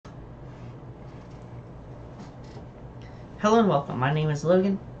Hello and welcome, my name is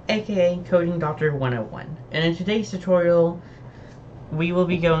Logan, aka Coding Doctor 101, and in today's tutorial we will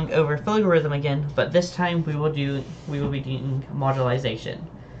be going over Flowgorithm again, but this time we will be doing modularization.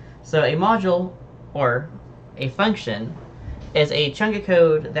 So a module, or a function, is a chunk of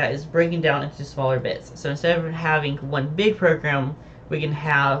code that is breaking down into smaller bits. So instead of having one big program, we can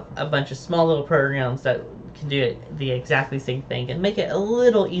have a bunch of small little programs that can do the exactly same thing and make it a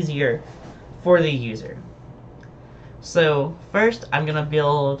little easier for the user. So first I'm going to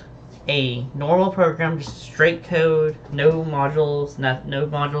build a normal program, just straight code, no modules,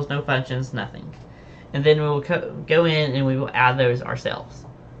 no functions, nothing. And then we will go in and we will add those ourselves.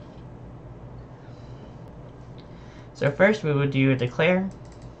 So first we will do a declare.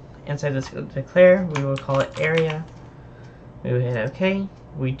 Inside this declare we will call it area. We will hit OK.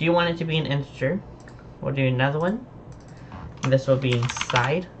 We do want it to be an integer. We'll do another one. And this will be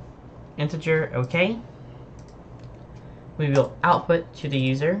inside integer. OK. We will output to the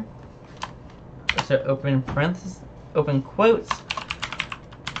user. So open parentheses, open quotes.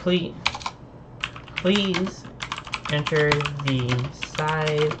 Please enter the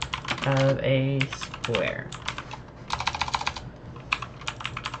side of a square.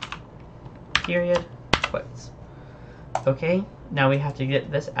 Period. Quotes. Okay. Now we have to get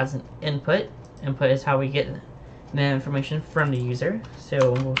this as an input. Input is how we get the information from the user.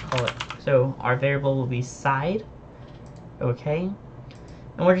 So we'll call it. So our variable will be side. Okay,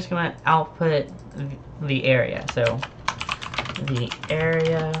 and we're just going to output the area. So the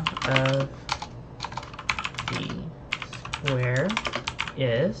area of the square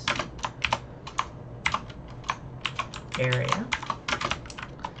is area,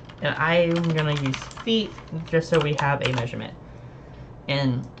 and I'm going to use feet just so we have a measurement.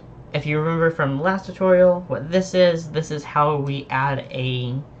 And if you remember from the last tutorial, what this is how we add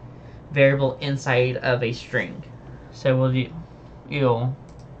a variable inside of a string. So you'll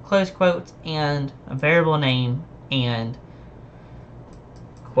close quotes and a variable name and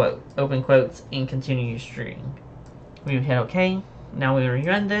quote, open quotes, and continue your string. We hit OK. Now we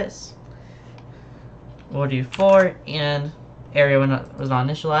rerun this. We'll do for, and area was not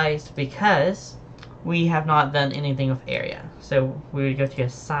initialized because we have not done anything with area. So we would go to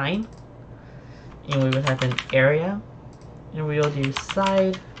assign, and we would type in area, and we will do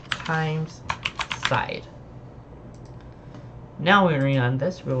side times side. Now we rerun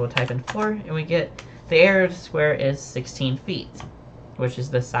this, we will type in 4, and we get the area of the square is 16 feet, which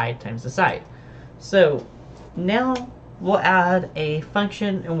is the side times the side. So now we'll add a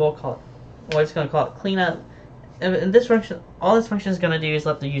function, and we're just going to call it cleanup. And this function, all this function is going to do is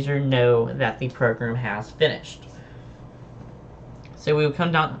let the user know that the program has finished. So we will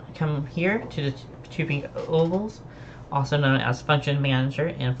come here to the two pink ovals, also known as function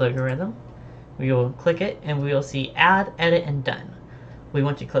manager and Flowgorithm. We will click it and we will see add, edit, and done. We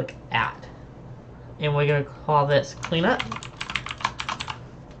want to click add. And we're going to call this cleanup.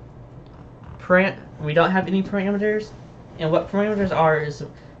 We don't have any parameters. And what parameters are is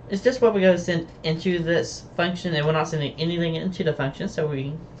just what we're going to send into this function, and we're not sending anything into the function, so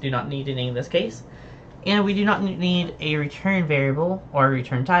we do not need any in this case. And we do not need a return variable or a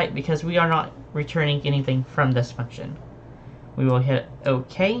return type because we are not returning anything from this function. We will hit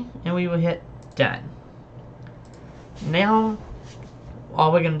OK and we will hit done. Now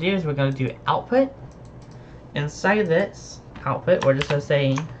all we're going to do is we're going to do output. Inside of this output we're just going to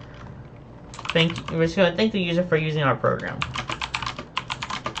say we're just going to thank the user for using our program.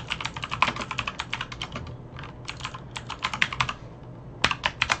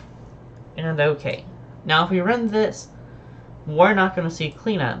 And OK. Now if we run this, we're not going to see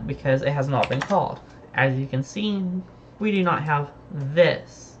cleanup because it has not been called. As you can see, we do not have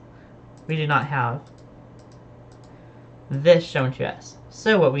this. We do not have this shown to us.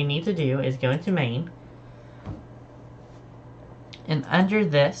 So what we need to do is go into main, and under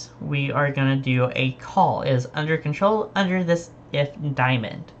this we are going to do a call. It is under control under this if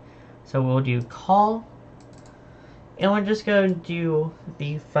diamond. So we'll do call, and we're just going to do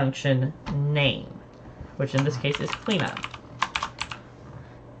the function name, which in this case is cleanup.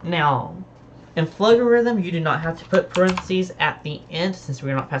 Now in Flowgorithm, you do not have to put parentheses at the end since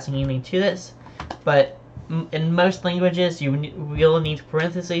we're not passing anything to this, but in most languages you will need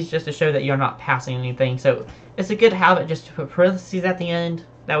parentheses just to show that you're not passing anything. So it's a good habit just to put parentheses at the end.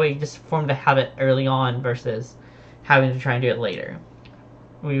 That way you just form the habit early on versus having to try and do it later.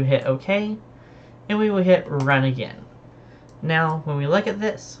 We will hit OK, and we will hit run again. Now when we look at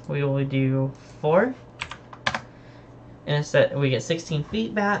this, we will do 4. And instead we get 16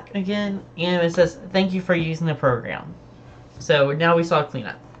 feet back again, and it says thank you for using the program. So now we saw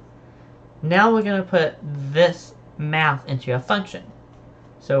cleanup. Now we're going to put this math into a function.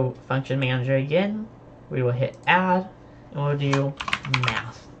 So function manager again, we will hit add, and we'll do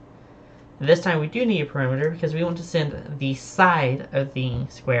math. This time we do need a parameter because we want to send the side of the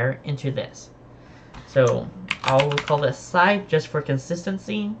square into this. So I'll call this side just for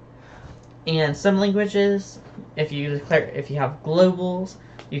consistency. And some languages, if you have globals,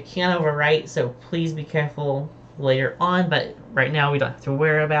 you can overwrite, so please be careful later on, but right now we don't have to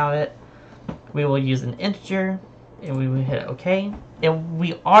worry about it. We will use an integer, and we will hit OK. And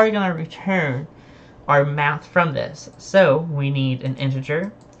we are going to return our math from this. So we need an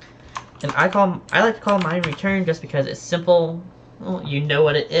integer. And I like to call mine return just because it's simple. Well, you know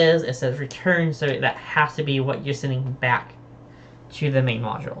what it is. It says return, so that has to be what you're sending back to the main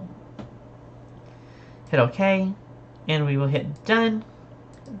module. Hit OK, and we will hit done.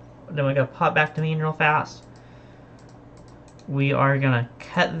 Then we're going to pop back to main real fast. We are going to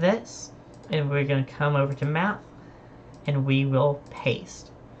cut this, and we're going to come over to math, and we will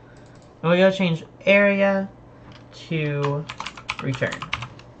paste. And we're going to change area to return.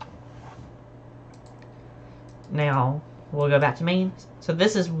 Now we'll go back to main. So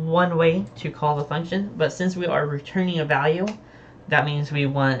this is one way to call the function, but since we are returning a value, that means we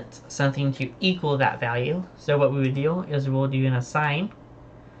want something to equal that value. So what we would do is we'll do an assign.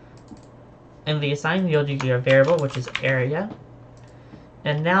 In the assign, we'll do your variable, which is area.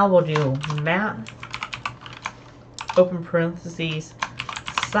 And now we'll do math, open parentheses,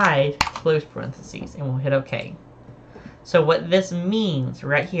 side, close parentheses, and we'll hit OK. So what this means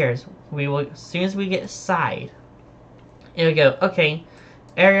right here is we will, as soon as we get side, it'll go, okay,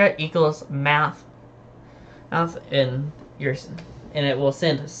 area equals math, and it will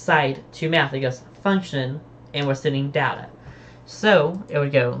send side to math. It goes function, and we're sending data. So it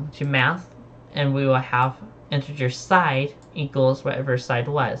would go to math, and we will have integer side equals whatever side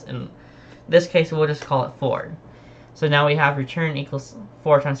was. In this case, we'll just call it 4. So now we have return equals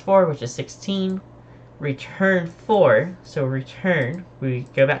 4 times 4, which is 16. Return 4, so return, we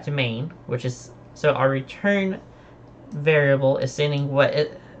go back to main, which is, so our return variable is sending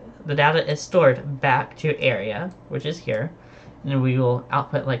the data is stored back to area, which is here. And we will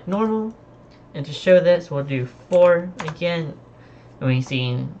output like normal. And to show this, we'll do 4 again. And we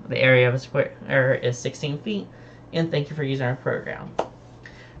see the area of a square is 16 feet. And thank you for using our program.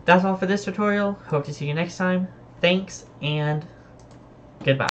 That's all for this tutorial. Hope to see you next time. Thanks, and goodbye.